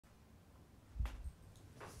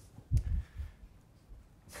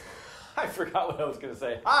I forgot what I was going to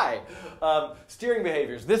say. Hi! Steering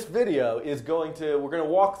behaviors. This video is we're going to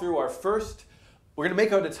walk through we're going to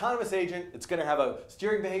make an autonomous agent. It's going to have a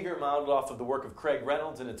steering behavior modeled off of the work of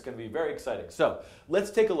Reynolds, and it's going to be very exciting. So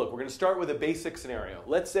let's take a look. We're going to start with a basic scenario.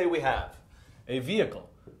 Let's say we have a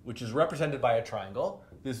vehicle, which is represented by a triangle.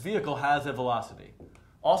 This vehicle has a velocity.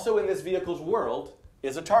 Also in this vehicle's world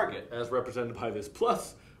is a target, as represented by this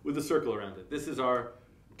plus with a circle around it. This is our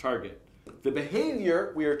target. The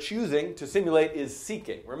behavior we are choosing to simulate is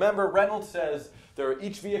seeking. Remember, Reynolds says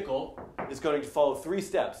each vehicle is going to follow 3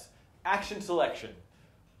 steps: action selection,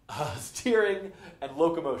 steering, and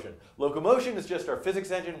locomotion. Locomotion is just our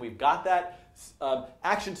physics engine. We've got that.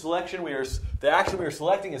 Action selection, the action we are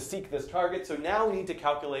selecting is seek this target. So now we need to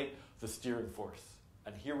calculate the steering force.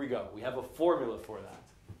 And here we go. We have a formula for that.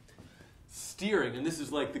 Steering, and this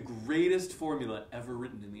is like the greatest formula ever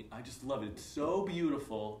written I just love it. It's so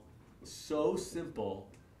beautiful, so simple,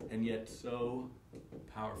 and yet so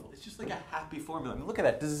powerful. It's just like a happy formula. I mean, look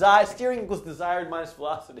at that. Steering equals desired minus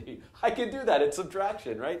velocity. I can do that. It's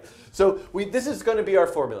subtraction, right? So this is going to be our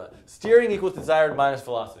formula. Steering equals desired minus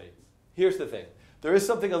velocity. Here's the thing. There is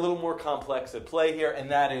something a little more complex at play here, and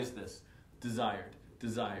that is this. Desired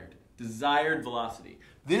velocity.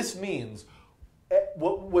 This means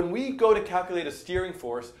when we go to calculate a steering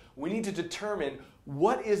force, we need to determine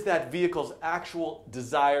what is that vehicle's actual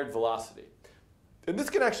desired velocity. And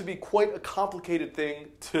this can actually be quite a complicated thing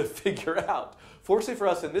to figure out. Fortunately for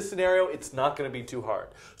us in this scenario, it's not going to be too hard.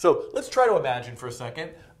 So let's try to imagine for a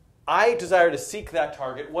second. I desire to seek that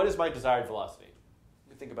target. What is my desired velocity?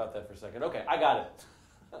 Let me think about that for a second. Okay, I got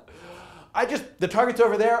it. The target's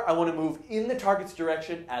over there. I want to move in the target's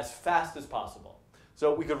direction as fast as possible.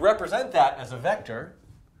 So we could represent that as a vector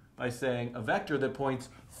by saying a vector that points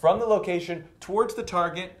from the location towards the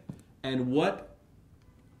target. And what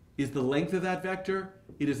is the length of that vector?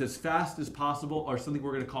 It is as fast as possible, or something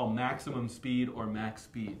we're going to call maximum speed or max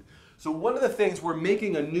speed. So one of the things, we're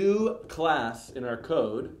making a new class in our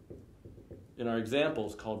code, in our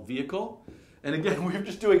examples, called vehicle. And again, we're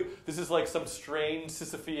just doing, this is like some strange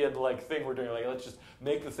Sisyphean thing we're doing. Let's just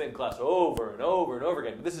make the same class over and over and over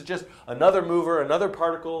again. But this is just another mover, another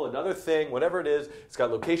particle, another thing, whatever it is. It's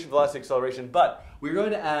got location, velocity, acceleration. But we're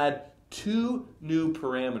going to add 2 new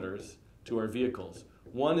parameters to our vehicles.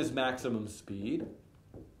 One is maximum speed,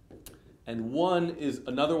 and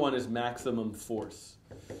another one is maximum force.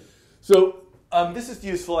 So this is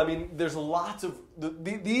useful. I mean, there's lots of,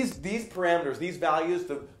 these parameters, these values,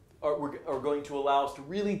 are going to allow us to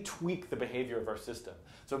really tweak the behavior of our system.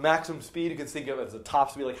 So maximum speed, you can think of it as the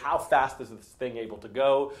top speed, like how fast is this thing able to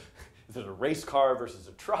go? Is it a race car versus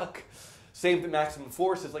a truck? Same thing, maximum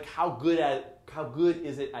force is like how good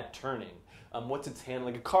is it at turning? What's its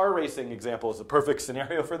handling? A car racing example is a perfect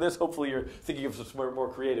scenario for this. Hopefully you're thinking of some more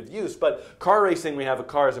creative use. But car racing, we have a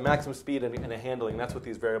car as a maximum speed and a handling. That's what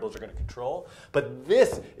these variables are going to control. But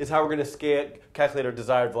this is how we're going to calculate our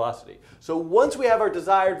desired velocity. So once we have our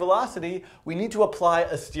desired velocity, we need to apply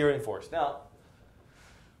a steering force. Now,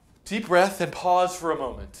 deep breath and pause for a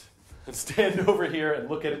moment. And stand over here and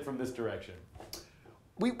look at it from this direction.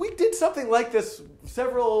 We did something like this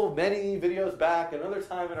many videos back, another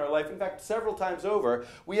time in our life. In fact, several times over,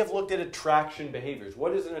 we have looked at attraction behaviors.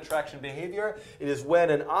 What is an attraction behavior? It is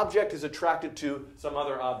when an object is attracted to some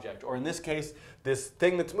other object. Or in this case, this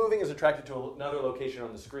thing that's moving is attracted to another location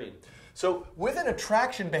on the screen. So with an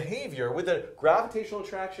attraction behavior, with a gravitational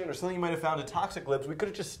attraction or something you might have found in toxic libs, we could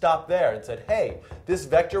have just stopped there and said, hey, this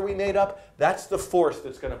vector we made up, that's the force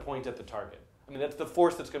that's going to point at the target. I mean, that's the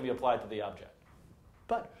force that's going to be applied to the object.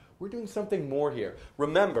 But we're doing something more here.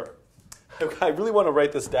 Remember, I really want to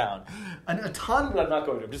write this down. I'm not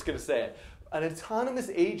going to, I'm just going to say it. An autonomous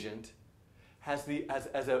agent has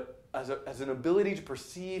an ability to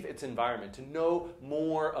perceive its environment, to know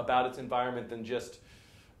more about its environment than just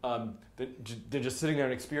sitting there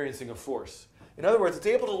and experiencing a force. In other words, it's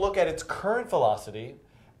able to look at its current velocity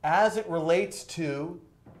as it relates to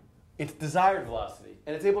its desired velocity.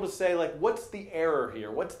 And it's able to say, what's the error here?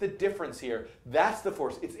 What's the difference here? That's the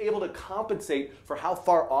force. It's able to compensate for how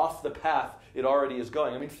far off the path it already is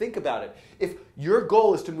going. I mean, think about it. If your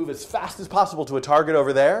goal is to move as fast as possible to a target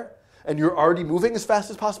over there, and you're already moving as fast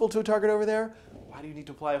as possible to a target over there, why do you need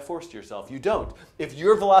to apply a force to yourself? You don't. If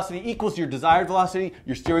your velocity equals your desired velocity,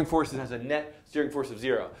 your steering force has a net steering force of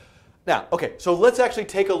 0. Now, okay, so let's actually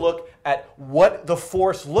take a look at what the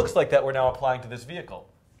force looks like that we're now applying to this vehicle.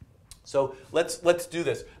 So let's do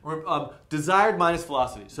this. Desired minus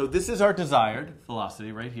velocity. So this is our desired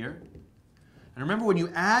velocity right here. And remember, when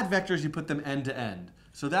you add vectors, you put them end to end.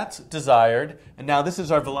 So that's desired. And now this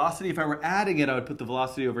is our velocity. If I were adding it, I would put the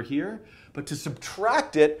velocity over here. But to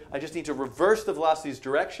subtract it, I just need to reverse the velocity's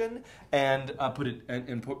direction and put it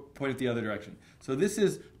and point it the other direction. So this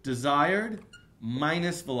is desired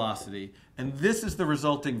minus velocity. And this is the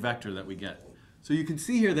resulting vector that we get. So you can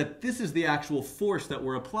see here that this is the actual force that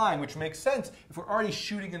we're applying, which makes sense. If we're already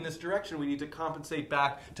shooting in this direction, we need to compensate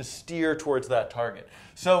back to steer towards that target.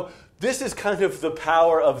 So this is kind of the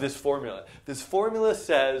power of this formula. This formula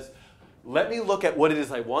says, let me look at what it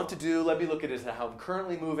is I want to do, let me look at it as how I'm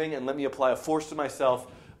currently moving, and let me apply a force to myself,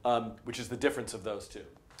 which is the difference of those two.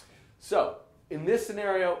 So in this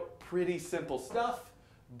scenario, pretty simple stuff.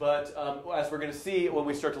 But as we're going to see when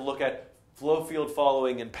we start to look at flow field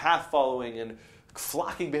following and path following and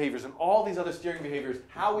flocking behaviors and all these other steering behaviors,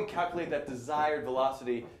 how we calculate that desired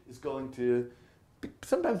velocity is going to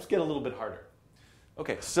sometimes get a little bit harder.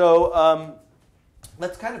 Okay, so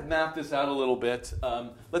let's kind of map this out a little bit.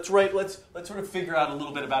 Let's sort of figure out a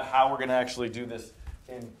little bit about how we're going to actually do this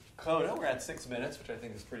in code. Oh, we're at 6 minutes, which I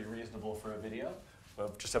think is pretty reasonable for a video.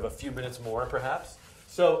 We'll just have a few minutes more, perhaps.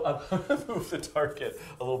 So I'm going to move the target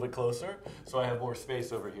a little bit closer so I have more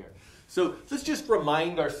space over here. So let's just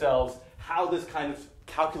remind ourselves how this kind of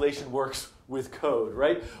calculation works with code,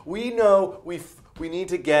 right? We know we need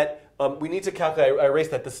to calculate, I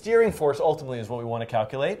erased that, the steering force ultimately is what we want to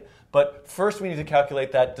calculate, but first we need to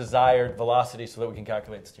calculate that desired velocity so that we can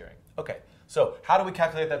calculate steering. Okay, so how do we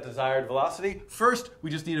calculate that desired velocity? First, we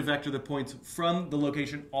just need a vector that points from the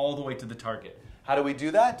location all the way to the target. How do we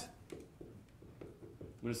do that?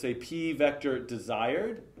 I'm going to say p vector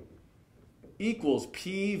desired equals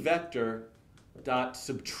p vector dot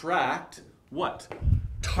subtract what?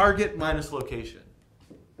 Target minus location.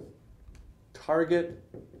 Target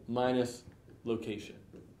minus location.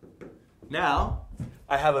 Now,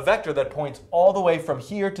 I have a vector that points all the way from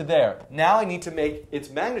here to there. Now I need to make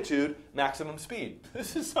its magnitude maximum speed.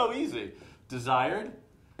 This is so easy. Desired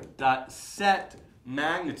dot set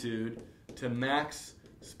magnitude to max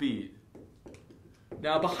speed.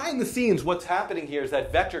 Now, behind the scenes, what's happening here is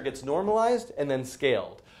that vector gets normalized and then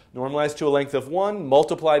scaled. Normalized to a length of 1,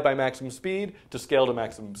 multiplied by maximum speed to scale to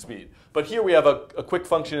maximum speed. But here we have a quick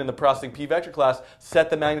function in the processing p vector class, set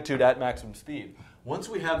the magnitude at maximum speed. Once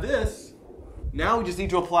we have this, now we just need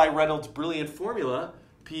to apply Reynolds' brilliant formula,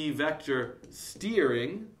 p vector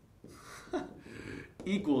steering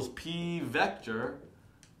equals p vector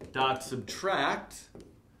dot subtract,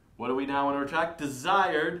 what do we now want to subtract?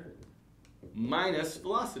 Desired minus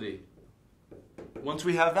velocity. Once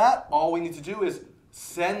we have that, all we need to do is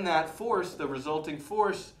send that force, the resulting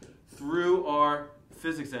force, through our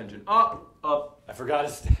physics engine. I forgot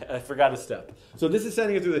a step. So this is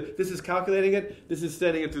sending it through this is calculating it, this is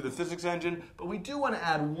sending it through the physics engine, but we do want to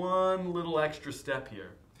add one little extra step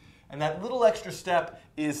here. And that little extra step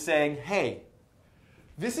is saying, hey,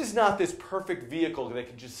 this is not this perfect vehicle that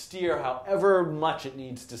can just steer however much it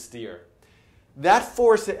needs to steer. This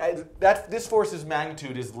force's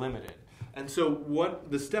magnitude is limited. And so what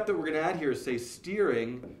the step that we're going to add here is say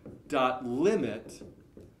steering dot limit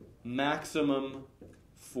maximum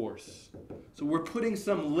force. So we're putting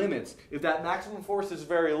some limits. If that maximum force is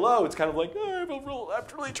very low, it's kind of like, oh,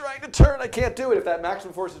 I'm really trying to turn, I can't do it. If that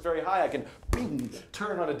maximum force is very high, I can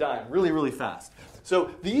turn on a dime really, really fast.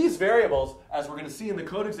 So these variables, as we're going to see in the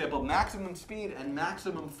code example, maximum speed and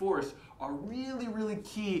maximum force are really, really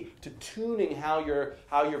key to tuning how your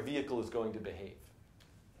vehicle is going to behave.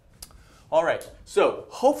 All right, so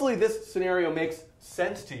hopefully this scenario makes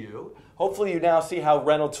sense to you. Hopefully you now see how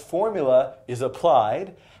Reynolds' formula is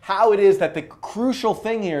applied, how it is that the crucial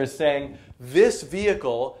thing here is saying this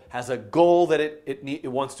vehicle has a goal that it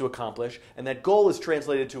wants to accomplish, and that goal is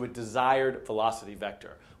translated to a desired velocity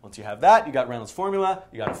vector. Once you have that, you got Reynolds' formula,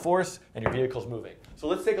 you got a force, and your vehicle's moving. So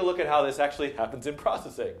let's take a look at how this actually happens in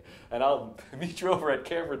processing. And I'll meet you over at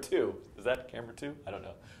camera 2. Is that camera 2? I don't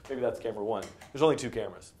know. Maybe that's camera 1. There's only 2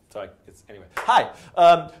 cameras. So anyway. Hi.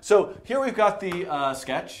 So here we've got the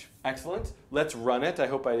sketch. Excellent. Let's run it. I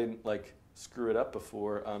hope I didn't screw it up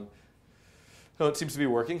before. No, it seems to be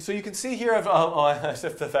working. So you can see here,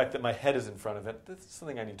 except the fact that my head is in front of it. That's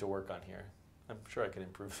something I need to work on here. I'm sure I can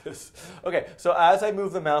improve this. Okay, so as I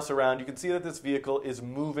move the mouse around, you can see that this vehicle is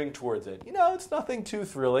moving towards it. You know, it's nothing too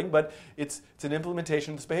thrilling, but it's an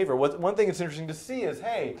implementation of this behavior. One thing that's interesting to see is,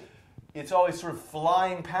 hey, it's always sort of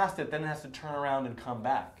flying past it, then it has to turn around and come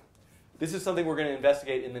back. This is something we're going to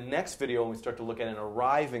investigate in the next video when we start to look at an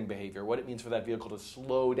arriving behavior, what it means for that vehicle to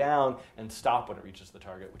slow down and stop when it reaches the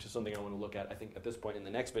target, which is something I want to look at, I think, at this point in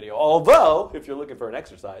the next video. Although, if you're looking for an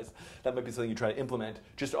exercise, that might be something you try to implement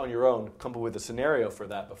just on your own, come up with a scenario for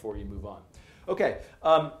that before you move on. Okay,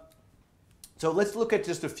 So let's look at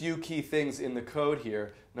just a few key things in the code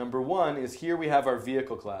here. Number one is here we have our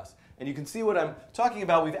vehicle class. And you can see what I'm talking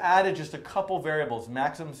about. We've added just a couple variables,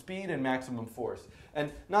 maximum speed and maximum force.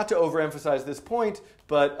 And not to overemphasize this point,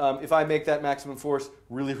 but if I make that maximum force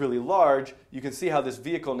really, really large, you can see how this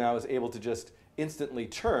vehicle now is able to just instantly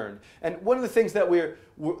turn. And one of the things that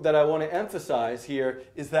that I want to emphasize here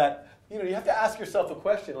is that you have to ask yourself a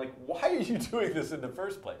question like, why are you doing this in the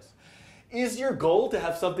first place? Is your goal to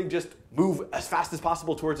have something just move as fast as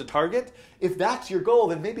possible towards a target? If that's your goal,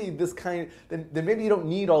 then maybe then maybe you don't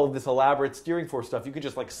need all of this elaborate steering force stuff. You could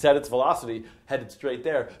just like set its velocity, head it straight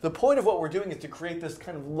there. The point of what we're doing is to create this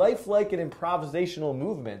kind of lifelike and improvisational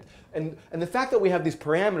movement. And the fact that we have these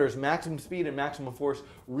parameters, maximum speed and maximum force,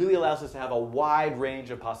 really allows us to have a wide range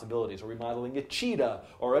of possibilities. Are we modeling a cheetah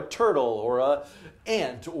or a turtle or a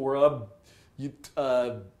ant or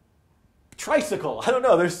a tricycle? I don't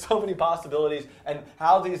know. There's so many possibilities, and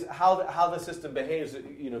how the system behaves,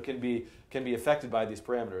 can be affected by these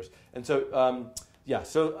parameters. And so,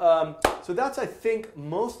 so that's I think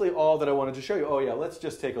mostly all that I wanted to show you. Oh yeah, let's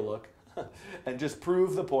just take a look and just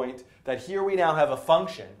prove the point that here we now have a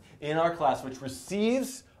function in our class which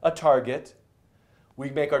receives a target. We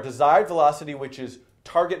make our desired velocity, which is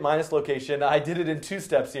target minus location. I did it in 2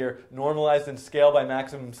 steps here, normalized and scale by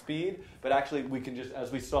maximum speed. But actually, we can just,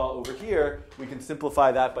 as we saw over here, we can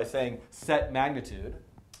simplify that by saying set magnitude.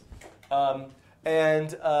 Then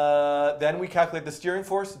we calculate the steering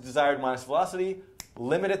force, desired minus velocity,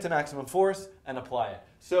 limit it to maximum force, and apply it.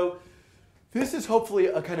 So this is hopefully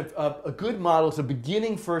a kind of a good model. It's a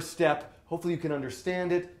beginning first step. Hopefully you can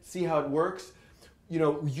understand it, see how it works.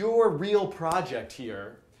 Your real project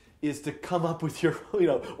here is to come up with your,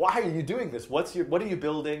 why are you doing this? What are you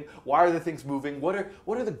building? Why are the things moving? What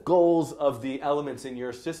are the goals of the elements in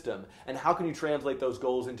your system? And how can you translate those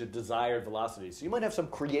goals into desired velocities? So you might have some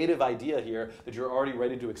creative idea here that you're already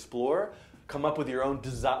ready to explore, come up with your own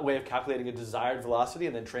way of calculating a desired velocity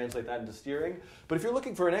and then translate that into steering. But if you're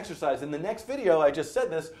looking for an exercise, in the next video, I just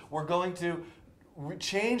said this, we're going to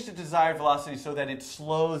change the desired velocity so that it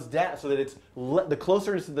slows down, so that it's the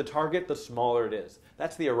closer it is to the target, the smaller it is.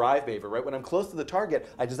 That's the arrive behavior, right? When I'm close to the target,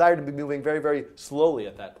 I desire to be moving very, very slowly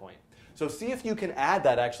at that point. So see if you can add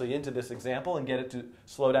that actually into this example and get it to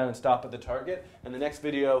slow down and stop at the target. In the next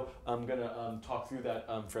video, I'm going to talk through that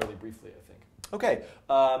fairly briefly, I think. Okay,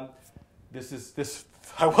 I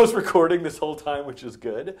was recording this whole time, which is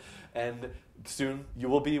good. And soon you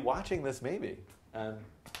will be watching this maybe, I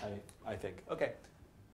think. Okay.